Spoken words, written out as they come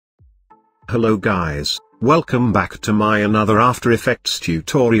Hello guys, welcome back to my another After Effects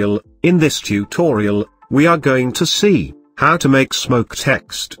tutorial. In this tutorial, we are going to see how to make smoke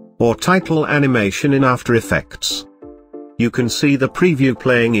text or title animation in After Effects. You can see the preview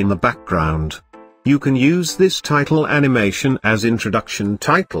playing in the background. You can use this title animation as introduction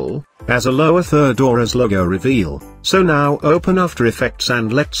title, as a lower third or as logo reveal. So now open After Effects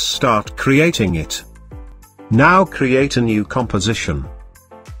and let's start creating it. Now create a new composition.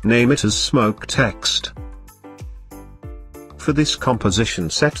 Name it as smoke text. For this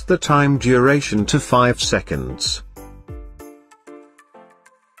composition set the time duration to 5 seconds.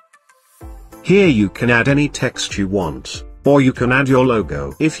 Here you can add any text you want, or you can add your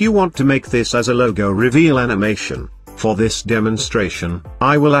logo. If you want to make this as a logo reveal animation, for this demonstration,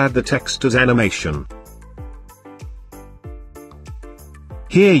 I will add the text as animation.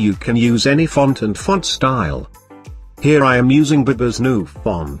 Here you can use any font and font style. Here I am using FIVERR's new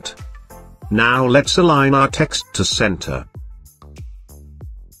font. Now let's align our text to center.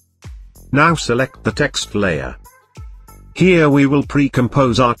 Now select the text layer. Here we will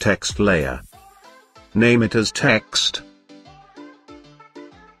pre-compose our text layer. Name it as text.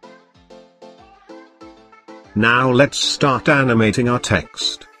 Now let's start animating our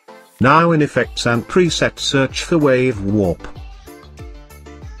text. Now in Effects and Preset search for Wave Warp.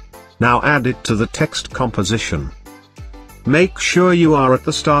 Now add it to the text composition. Make sure you are at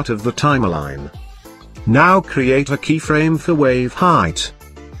the start of the timeline. Now create a keyframe for wave height.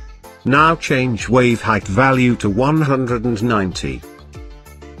 Now change wave height value to 190.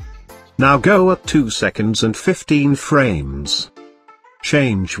 Now go at 2 seconds and 15 frames.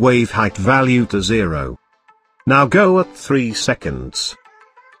 Change wave height value to 0. Now go at 3 seconds.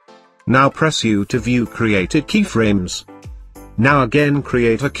 Now press U to view created keyframes. Now again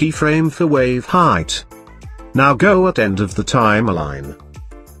create a keyframe for wave height. Now go at end of the timeline.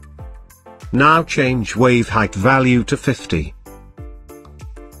 Now change wave height value to 50.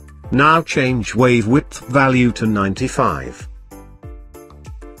 Now change wave width value to 95.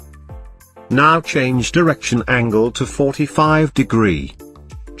 Now change direction angle to 45 degree.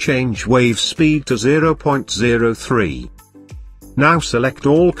 Change wave speed to 0.03. Now select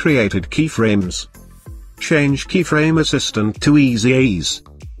all created keyframes. Change keyframe assistant to easy ease.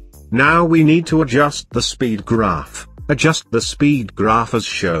 Now we need to adjust the speed graph. Adjust the speed graph as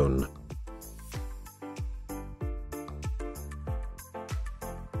shown.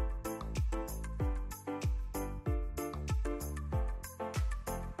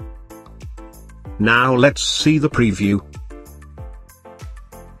 Now let's see the preview.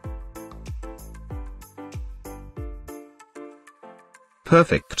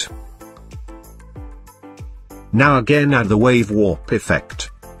 Perfect. Now again add the wave warp effect.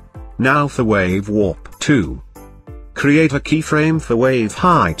 Now for wave warp 2. Create a keyframe for wave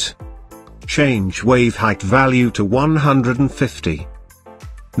height. Change wave height value to 150.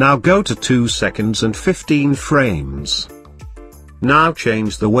 Now go to 2 seconds and 15 frames. Now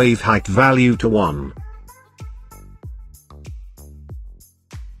change the wave height value to 1.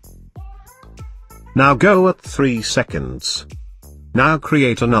 Now go at 3 seconds. Now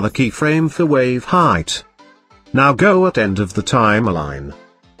create another keyframe for wave height. Now go at end of the timeline.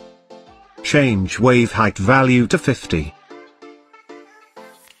 Change wave height value to 50.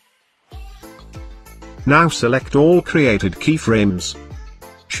 Now select all created keyframes.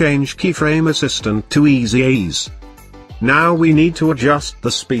 Change keyframe assistant to easy ease. Now we need to adjust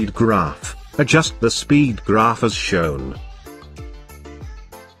the speed graph. Adjust the speed graph as shown.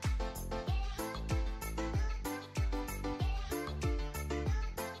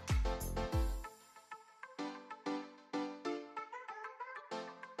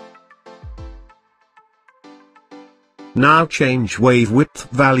 Now change wave width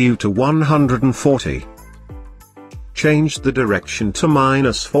value to 140. Change the direction to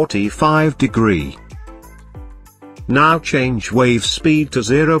 -45 degree. Now change wave speed to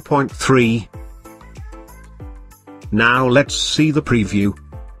 0.3. Now let's see the preview.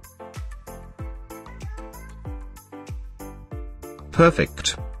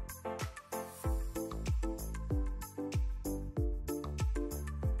 Perfect.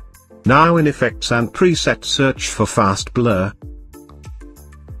 Now in Effects and Preset search for Fast Blur.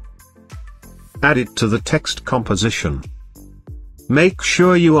 Add it to the text composition. Make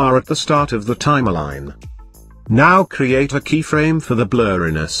sure you are at the start of the timeline. Now create a keyframe for the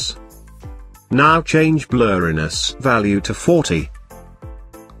blurriness. Now change blurriness value to 40.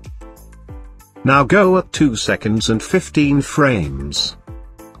 Now go at 2 seconds and 15 frames.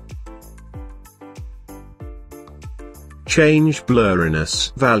 Change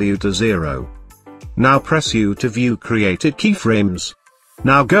blurriness value to 0. Now press U to view created keyframes.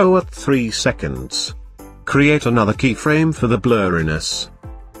 Now go at 3 seconds. Create another keyframe for the blurriness.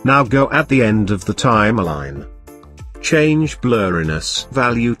 Now go at the end of the timeline. Change blurriness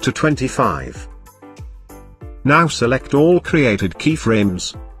value to 25. Now select all created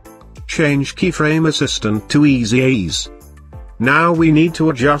keyframes. Change keyframe assistant to easy ease. Now we need to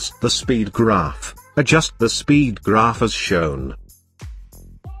adjust the speed graph. Adjust the speed graph as shown.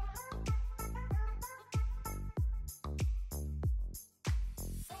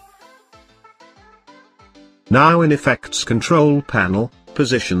 Now in Effects Control Panel,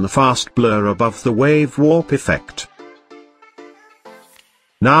 position the fast blur above the wave warp effect.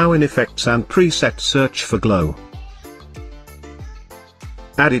 Now in Effects and Preset, search for glow.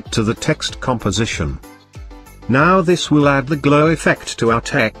 Add it to the text composition. Now this will add the glow effect to our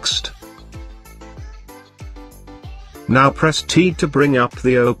text. Now press T to bring up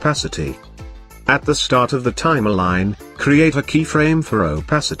the opacity. At the start of the timeline, create a keyframe for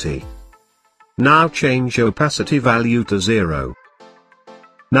opacity. Now change opacity value to 0.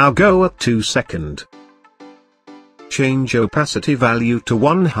 Now go at 2 seconds. Change opacity value to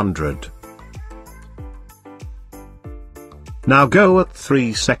 100. Now go at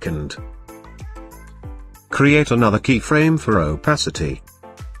 3 seconds. Create another keyframe for opacity.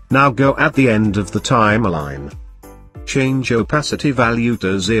 Now go at the end of the timeline. Change opacity value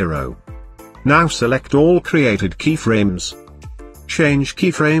to 0. Now select all created keyframes. Change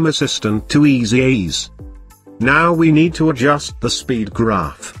keyframe assistant to easy ease. Now we need to adjust the speed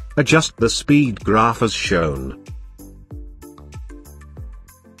graph. Adjust the speed graph as shown.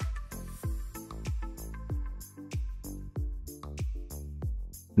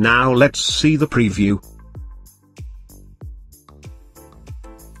 Now let's see the preview.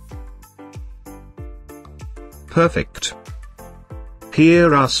 Perfect.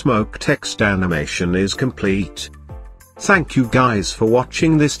 Here our smoke text animation is complete. Thank you guys for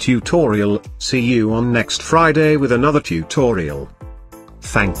watching this tutorial. See you on next Friday with another tutorial.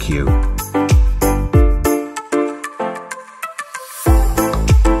 Thank you.